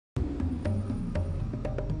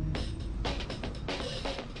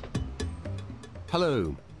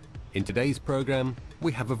Hello. In today's programme,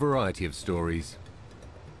 we have a variety of stories.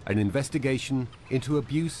 An investigation into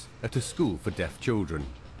abuse at a school for deaf children.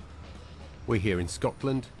 We're here in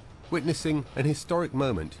Scotland, witnessing an historic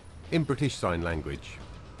moment in British Sign Language.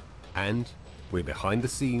 And we're behind the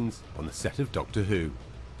scenes on the set of Doctor Who.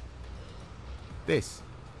 This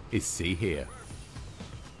is See Here.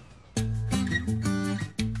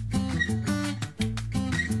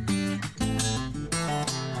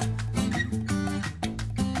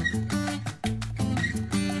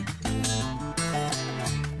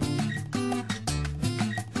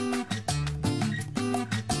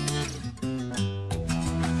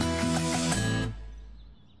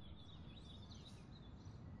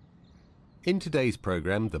 In today's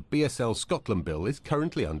programme, the BSL Scotland Bill is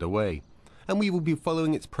currently underway, and we will be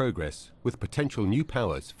following its progress with potential new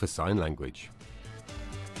powers for sign language.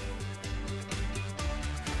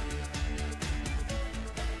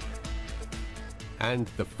 And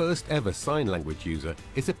the first ever sign language user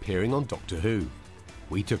is appearing on Doctor Who.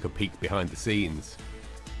 We took a peek behind the scenes.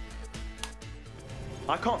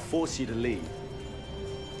 I can't force you to leave.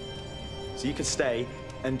 So you can stay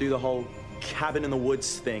and do the whole cabin in the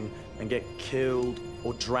woods thing and get killed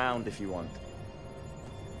or drowned if you want.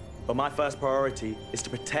 But my first priority is to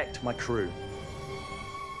protect my crew.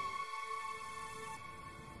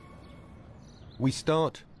 We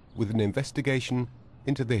start with an investigation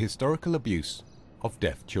into the historical abuse of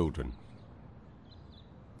deaf children.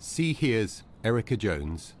 See Here's Erica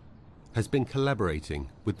Jones has been collaborating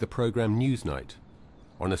with the programme Newsnight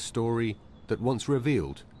on a story that, once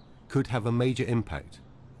revealed, could have a major impact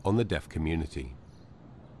on the deaf community.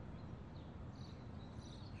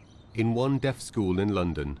 In one deaf school in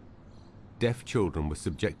London, deaf children were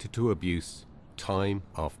subjected to abuse time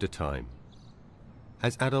after time.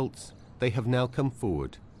 As adults, they have now come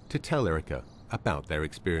forward to tell Erica about their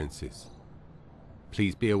experiences.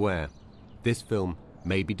 Please be aware, this film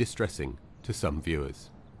may be distressing to some viewers.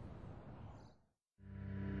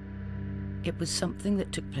 It was something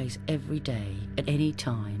that took place every day, at any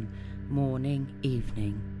time, morning,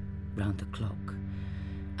 evening, round the clock.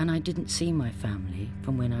 And I didn't see my family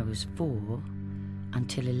from when I was 4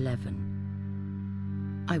 until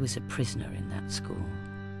 11. I was a prisoner in that school.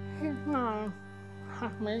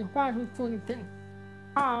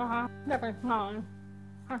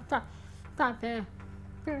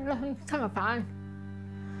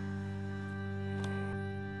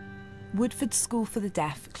 Woodford School for the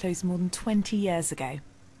Deaf closed more than 20 years ago.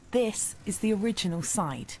 This is the original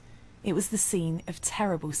site. It was the scene of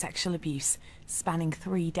terrible sexual abuse spanning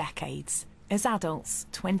 3 decades. As adults,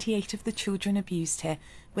 28 of the children abused here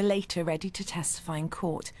were later ready to testify in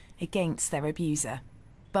court against their abuser.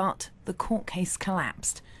 But the court case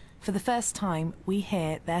collapsed. For the first time, we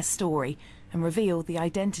hear their story and reveal the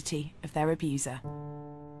identity of their abuser.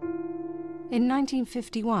 In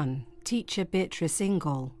 1951, teacher Beatrice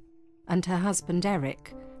Ingle and her husband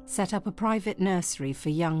Eric set up a private nursery for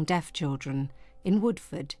young deaf children in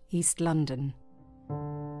Woodford, East London.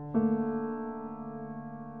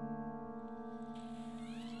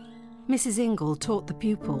 Mrs. Ingle taught the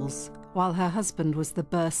pupils, while her husband was the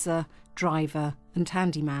bursar, driver and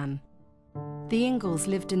handyman. The Ingles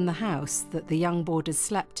lived in the house that the young boarders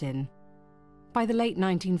slept in. By the late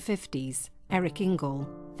 1950s, Eric Ingle,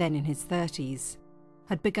 then in his 30s,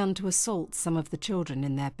 had begun to assault some of the children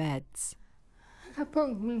in their beds.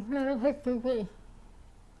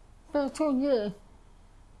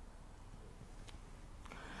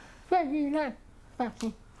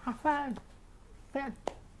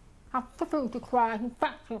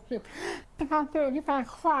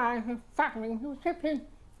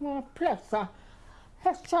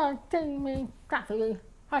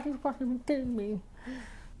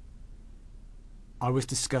 I was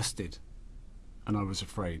disgusted and I was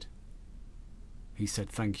afraid. He said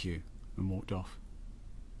thank you and walked off.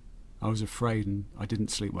 I was afraid and I didn't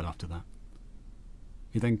sleep well after that.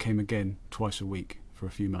 He then came again twice a week for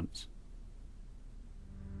a few months.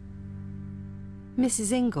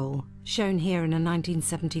 Mrs. Ingle, shown here in a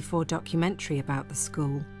 1974 documentary about the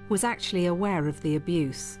school, was actually aware of the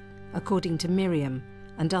abuse, according to Miriam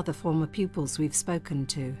and other former pupils we've spoken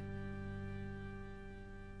to.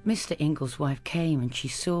 Mr. Ingle's wife came and she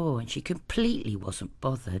saw, and she completely wasn't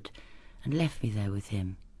bothered and left me there with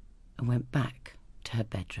him and went back to her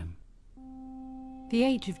bedroom. The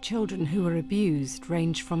age of children who were abused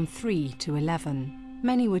ranged from 3 to 11.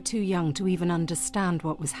 Many were too young to even understand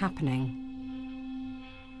what was happening.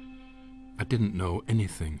 I didn't know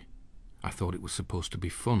anything. I thought it was supposed to be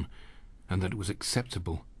fun and that it was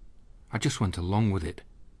acceptable. I just went along with it.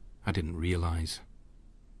 I didn't realise.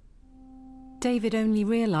 David only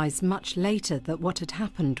realised much later that what had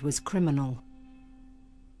happened was criminal.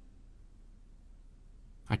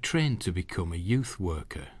 I trained to become a youth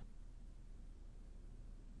worker.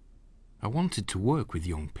 I wanted to work with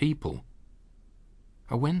young people.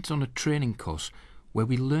 I went on a training course where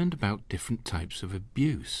we learned about different types of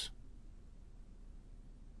abuse.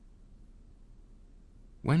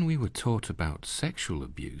 When we were taught about sexual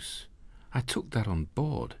abuse, I took that on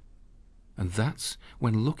board. And that's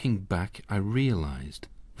when, looking back, I realised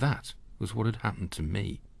that was what had happened to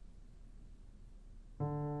me.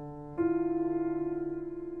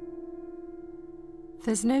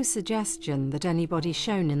 There's no suggestion that anybody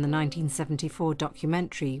shown in the 1974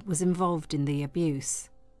 documentary was involved in the abuse.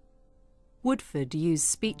 Woodford used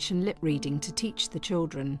speech and lip reading to teach the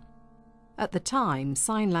children. At the time,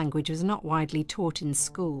 sign language was not widely taught in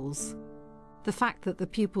schools. The fact that the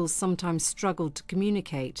pupils sometimes struggled to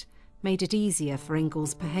communicate made it easier for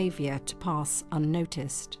Ingall's behaviour to pass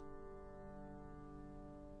unnoticed.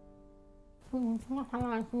 We're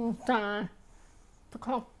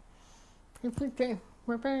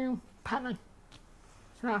very panicked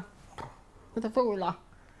with a ruler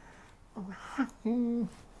all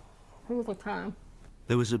the time.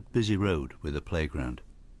 There was a busy road with a playground,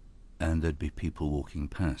 and there'd be people walking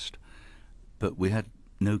past. But we had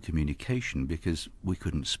no communication because we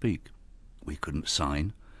couldn't speak, we couldn't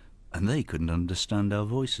sign, and they couldn't understand our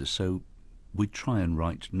voices, so we'd try and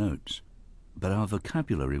write notes. But our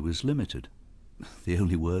vocabulary was limited. The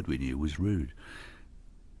only word we knew was rude.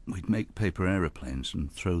 We'd make paper aeroplanes and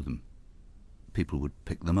throw them. People would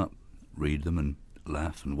pick them up, read them and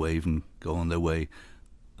laugh and wave and go on their way,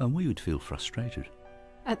 and we would feel frustrated.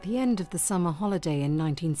 At the end of the summer holiday in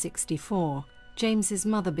 1964, James's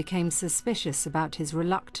mother became suspicious about his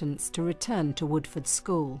reluctance to return to Woodford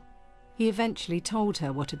School. He eventually told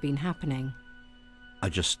her what had been happening. I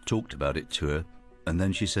just talked about it to her, and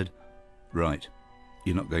then she said, "Right,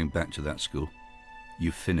 you're not going back to that school.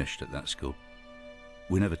 You've finished at that school."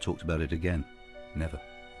 We never talked about it again. Never.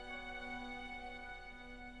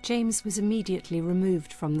 James was immediately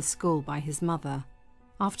removed from the school by his mother.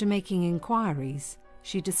 After making inquiries,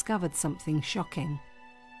 she discovered something shocking.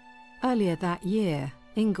 Earlier that year,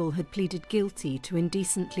 Ingall had pleaded guilty to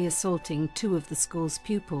indecently assaulting 2 of the school's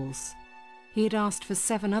pupils. He had asked for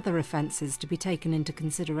 7 other offences to be taken into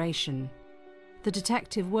consideration. The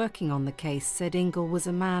detective working on the case said Ingall was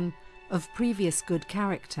a man of previous good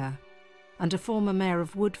character, and a former mayor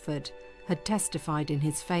of Woodford had testified in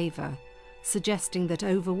his favour, suggesting that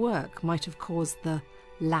overwork might have caused the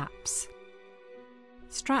lapse.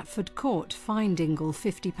 Stratford Court fined Ingall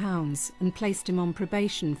 £50 and placed him on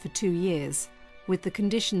probation for 2 years, with the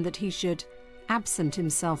condition that he should absent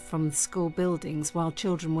himself from the school buildings while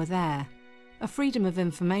children were there. A Freedom of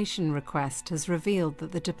Information request has revealed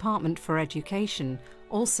that the Department for Education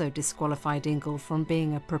also disqualified Ingall from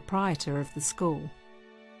being a proprietor of the school.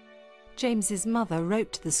 James's mother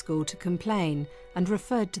wrote to the school to complain and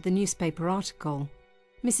referred to the newspaper article.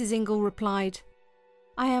 Mrs. Ingall replied,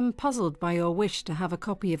 "I am puzzled by your wish to have a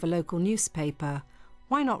copy of a local newspaper.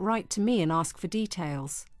 Why not write to me and ask for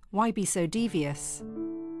details? Why be so devious?"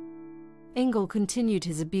 Ingall continued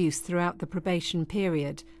his abuse throughout the probation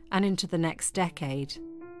period and into the next decade.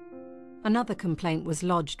 Another complaint was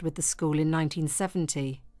lodged with the school in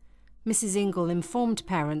 1970. Mrs. Ingall informed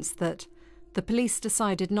parents that the police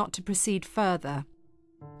decided not to proceed further.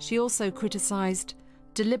 She also criticised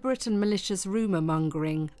deliberate and malicious rumour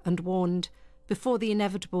mongering and warned, "Before the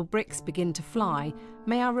inevitable bricks begin to fly,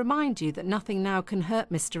 may I remind you that nothing now can hurt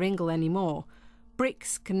Mr. Ingall anymore.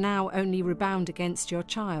 Bricks can now only rebound against your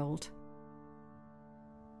child."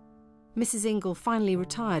 Mrs. Ingall finally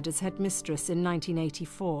retired as headmistress in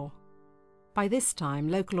 1984. By this time,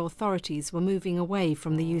 local authorities were moving away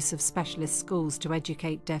from the use of specialist schools to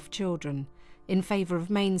educate deaf children, in favour of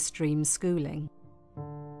mainstream schooling.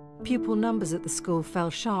 Pupil numbers at the school fell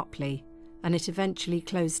sharply, and it eventually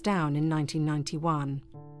closed down in 1991.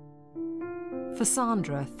 For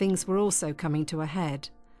Sandra, things were also coming to a head,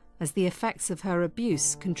 as the effects of her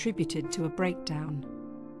abuse contributed to a breakdown.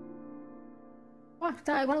 One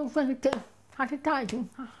day when I was really agitated,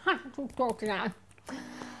 I had to talk it out.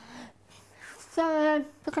 So,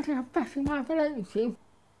 because of affecting my relationship,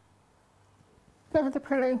 there was a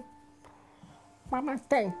police.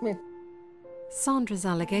 Sandra's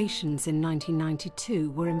allegations in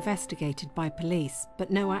 1992 were investigated by police,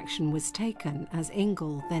 but no action was taken as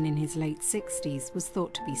Ingall, then in his late 60s, was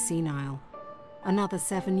thought to be senile. Another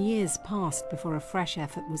 7 years passed before a fresh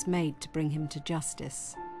effort was made to bring him to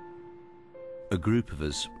justice. A group of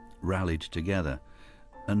us rallied together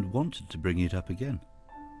and wanted to bring it up again.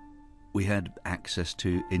 We had access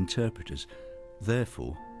to interpreters,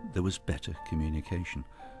 Therefore, there was better communication.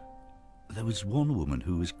 There was one woman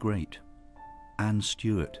who was great, Anne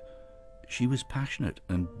Stewart. She was passionate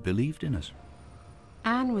and believed in us.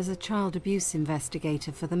 Anne was a child abuse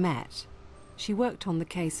investigator for the Met. She worked on the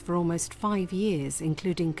case for almost 5 years,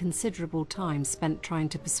 including considerable time spent trying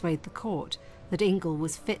to persuade the court that Ingle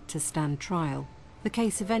was fit to stand trial. The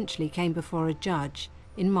case eventually came before a judge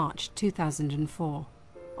in March 2004.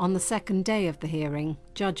 On the second day of the hearing,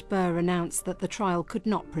 Judge Burr announced that the trial could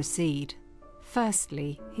not proceed.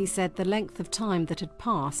 Firstly, he said the length of time that had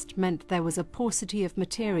passed meant there was a paucity of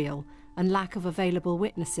material and lack of available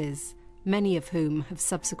witnesses, many of whom have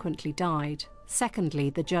subsequently died. Secondly,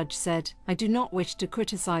 the judge said, "I do not wish to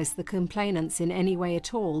criticise the complainants in any way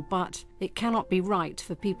at all, but it cannot be right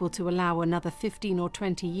for people to allow another 15 or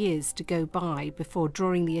 20 years to go by before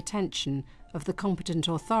drawing the attention of the competent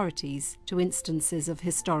authorities to instances of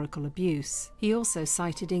historical abuse." He also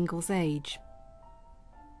cited Ingle's age.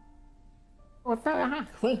 I was very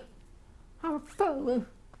happy. I was sorry.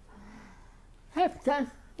 Hefty.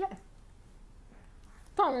 Yeah.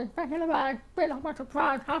 Sorry, taking away. Been on my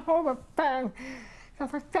surprise. Have all the pain.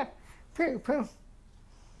 Because I said, people.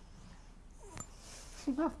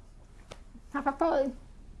 Have a phone.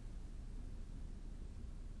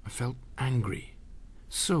 I felt angry.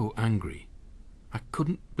 So angry. I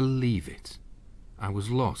couldn't believe it. I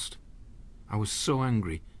was lost. I was so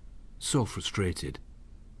angry. So frustrated.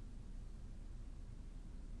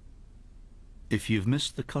 If you've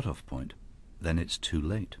missed the cut-off point, then it's too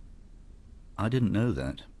late. I didn't know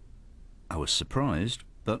that. I was surprised,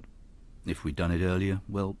 but if we'd done it earlier,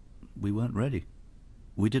 well, we weren't ready.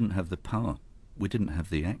 We didn't have the power. We didn't have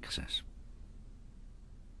the access.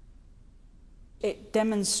 It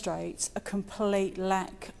demonstrates a complete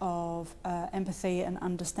lack of empathy and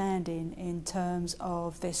understanding in terms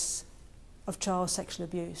of child sexual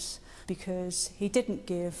abuse, because he didn't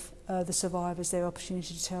give the survivors their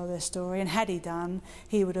opportunity to tell their story, and had he done,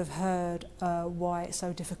 he would have heard why it's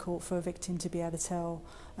so difficult for a victim to be able to tell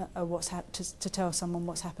to tell someone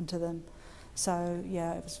what's happened to them. So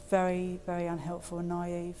yeah, it was very, very unhelpful and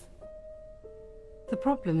naive. The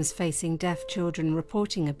problems facing deaf children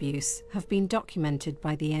reporting abuse have been documented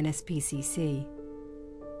by the NSPCC.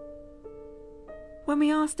 When we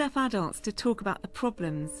ask deaf adults to talk about the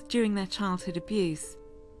problems during their childhood abuse,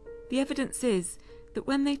 the evidence is that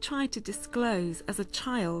when they tried to disclose as a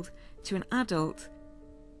child to an adult,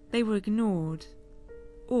 they were ignored,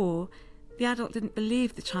 or the adult didn't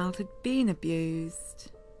believe the child had been abused.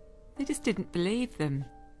 They just didn't believe them.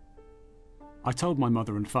 I told my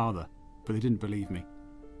mother and father, but they didn't believe me.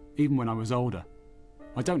 Even when I was older.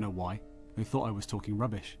 I don't know why. They thought I was talking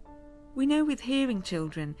rubbish. We know with hearing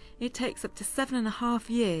children, it takes up to 7.5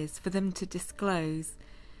 years for them to disclose.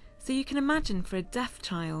 So you can imagine for a deaf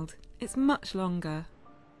child, it's much longer.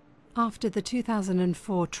 After the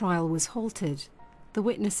 2004 trial was halted, the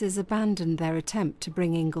witnesses abandoned their attempt to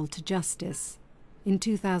bring Ingle to justice. In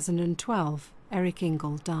 2012, Eric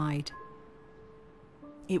Ingle died.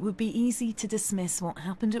 It would be easy to dismiss what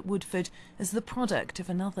happened at Woodford as the product of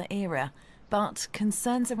another era, but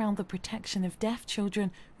concerns around the protection of deaf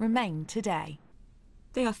children remain today.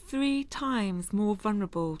 They are 3 times more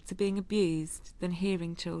vulnerable to being abused than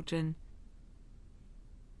hearing children.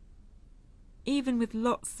 Even with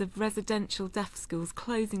lots of residential deaf schools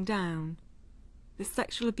closing down, the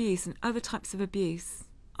sexual abuse and other types of abuse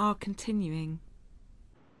are continuing.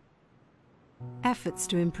 Efforts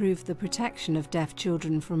to improve the protection of deaf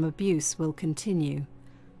children from abuse will continue,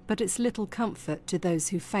 but it's little comfort to those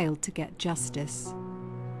who failed to get justice.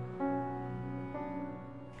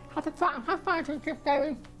 I find it just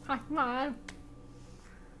very mine.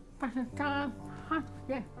 But the time, I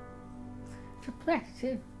get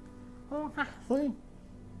depressive or happy.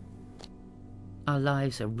 Our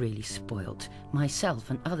lives are really spoilt,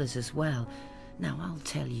 myself and others as well. Now, I'll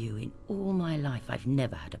tell you, in all my life, I've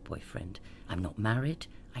never had a boyfriend. I'm not married.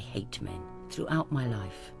 I hate men throughout my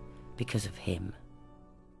life because of him.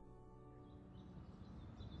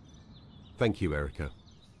 Thank you, Erica.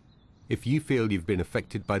 If you feel you've been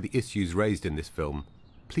affected by the issues raised in this film,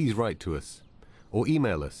 please write to us or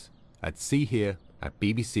email us at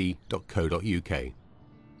seehere@bbc.co.uk.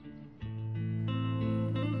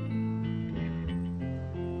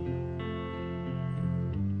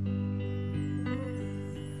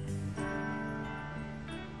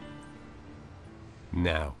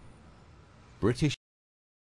 Now, British